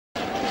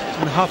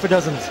and half a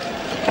dozen.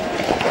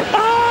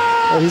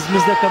 Oh, he's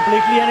missed that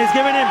completely and he's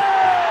given him.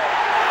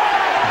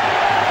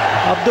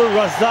 Abdul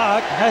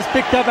Razak has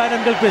picked up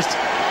Adam Gilchrist.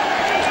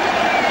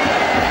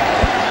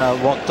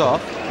 Walked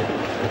off.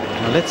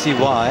 Now let's see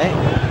why.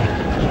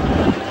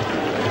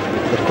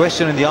 The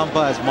question in the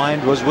umpire's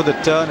mind was, would the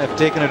turn have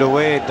taken it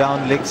away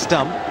down leg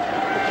stump?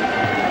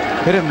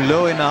 Hit him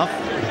low enough.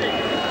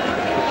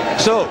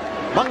 So,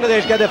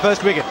 Bangladesh get their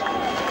first wicket.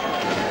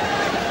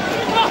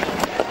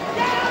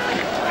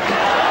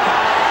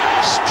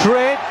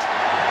 Straight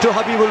to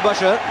Habibul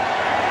Bashar.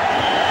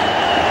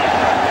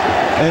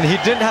 And he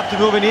didn't have to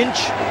move an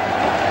inch.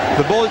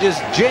 The ball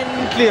just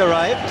gently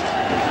arrived,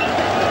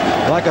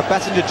 like a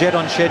passenger jet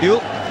on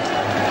schedule.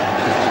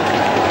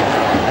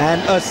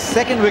 And a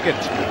second wicket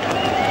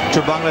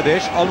to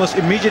Bangladesh almost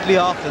immediately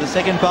after the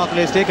second power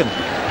play is taken.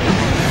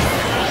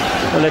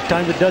 Well, at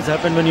times it does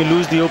happen when you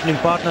lose the opening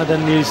partner,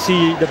 then you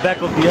see the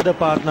back of the other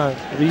partner.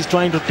 He's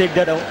trying to take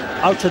that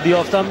outside the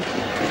off stump.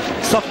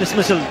 Soft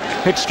dismissal,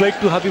 hit straight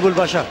to Habibul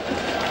Bashar.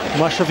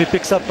 Mashrafi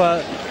picks up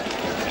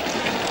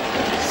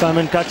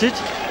Simon Kachich.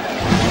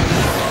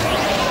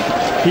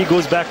 He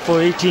goes back for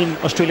 18,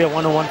 Australia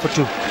 101 for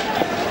 2.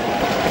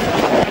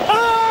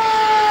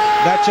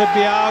 That should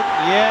be out,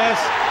 yes.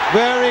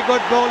 Very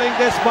good bowling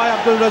this by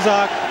Abdul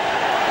Razak.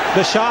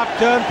 The sharp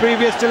turn,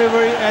 previous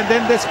delivery, and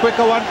then this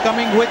quicker one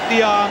coming with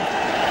the arm.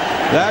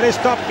 That is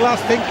top class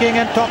thinking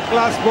and top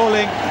class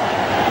bowling.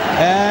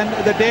 And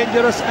the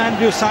dangerous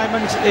Andrew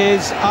Simons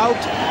is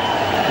out.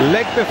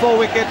 Leg before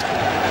wicket,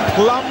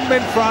 plumb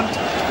in front.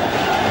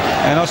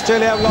 And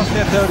Australia have lost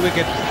their third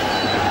wicket.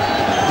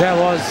 There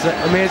was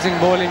amazing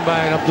bowling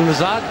by Abdul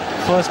Razak.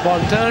 First ball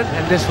turn,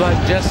 and this one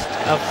just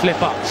a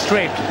flip up,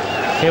 straight.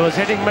 He was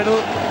hitting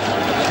middle.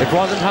 It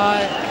wasn't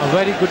high. A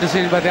very good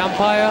decision by the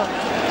umpire.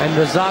 And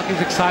Razak is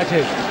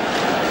excited.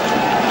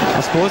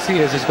 Of course he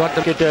is. He's got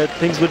the...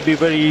 Things would be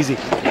very easy.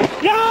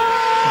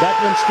 That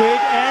one straight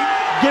and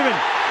given.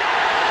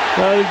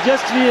 Well,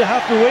 just we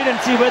have to wait and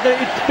see whether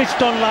it's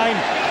pitched on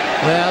line.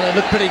 Well, it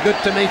looked pretty good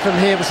to me from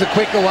here. It was the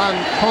quicker one.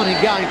 Ponting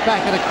going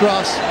back and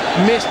across.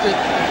 Missed it.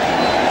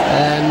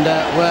 And,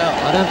 well,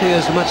 I don't think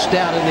there's much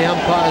doubt in the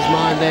umpire's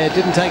mind there. It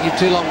didn't take him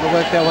too long to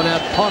work that one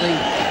out. Ponting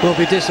will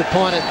be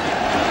disappointed.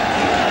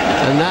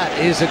 And that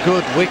is a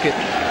good wicket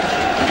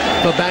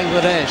for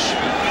Bangladesh.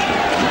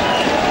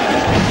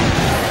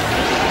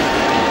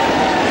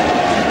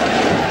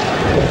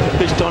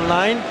 Pitched on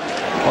line.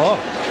 Oh,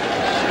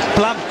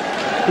 plumb.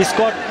 He's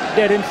caught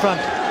dead in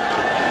front.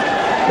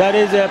 That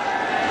is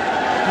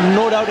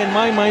no doubt in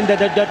my mind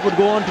that would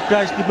go on to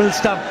crash the middle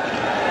stump.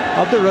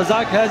 Abdul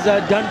Razak has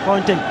done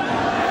pointing.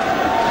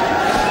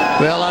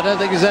 Well, I don't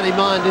think there's any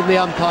mind in the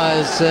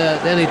umpires,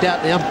 any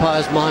doubt in the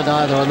umpire's mind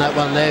either on that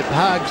one there.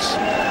 Hugs,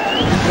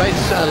 great,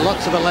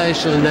 lots of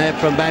elation in there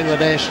from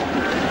Bangladesh.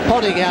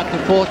 Ponting out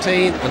for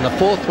 14, and the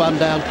fourth one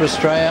down for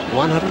Australia,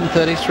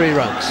 133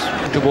 runs.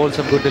 To bowl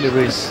some good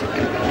deliveries.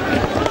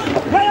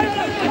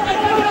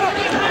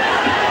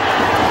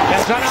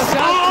 Yes, run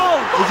outside.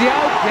 Is he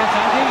out? Yes,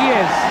 I think he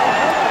is.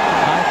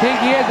 I think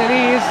he is, and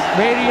he is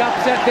very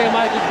upset there,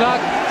 Michael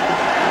Clark.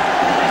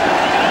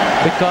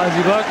 Because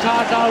he worked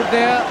hard out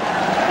there.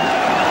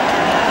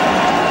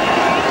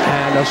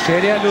 And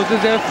Australia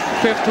loses their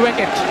fifth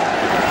wicket.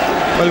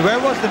 Well, where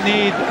was the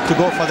need to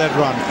go for that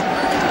run?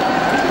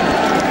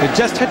 It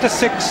just hit a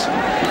six.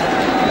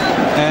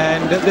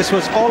 And this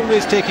was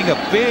always taking a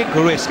big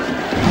risk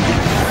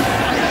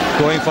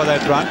going for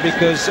that run,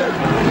 because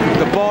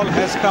the ball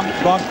has gone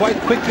quite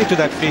quickly to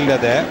that fielder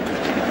there.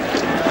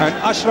 And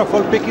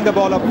Ashraful picking the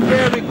ball up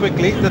very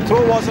quickly. The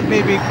throw wasn't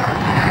maybe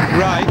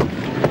right,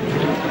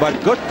 but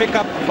good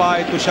pickup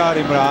by Tushar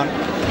Imran.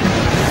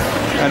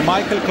 And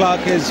Michael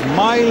Clark is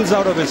miles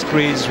out of his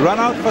crease. Run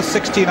out for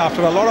 16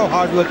 after a lot of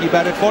hard work. He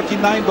batted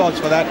 49 balls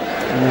for that.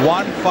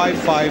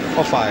 155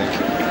 for 5.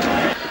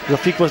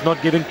 Rafiq was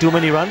not giving too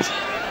many runs.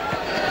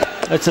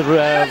 It's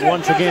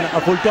once again a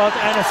full toss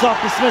and a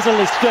soft dismissal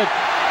is good.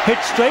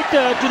 Hit straight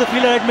to the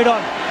fielder at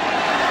mid-on.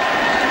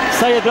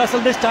 Syed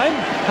Russell this time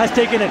has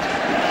taken it.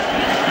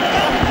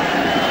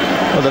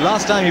 Well, the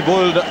last time he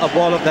bowled a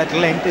ball of that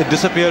length, it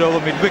disappeared over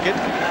mid-wicket.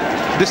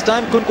 This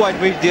time couldn't quite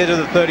reach the edge of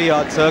the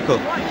 30-yard circle.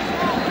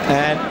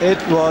 And it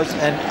was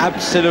an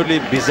absolutely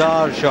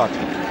bizarre shot.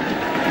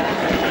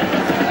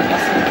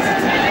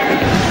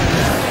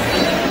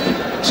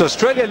 So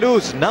Australia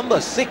lose number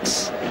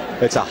 6.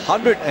 It's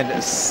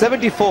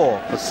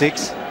 174 for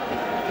 6.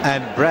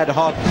 And Brad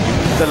Hogg,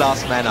 the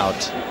last man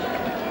out.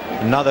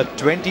 Another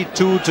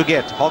 22 to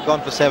get. Hogg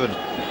gone for 7.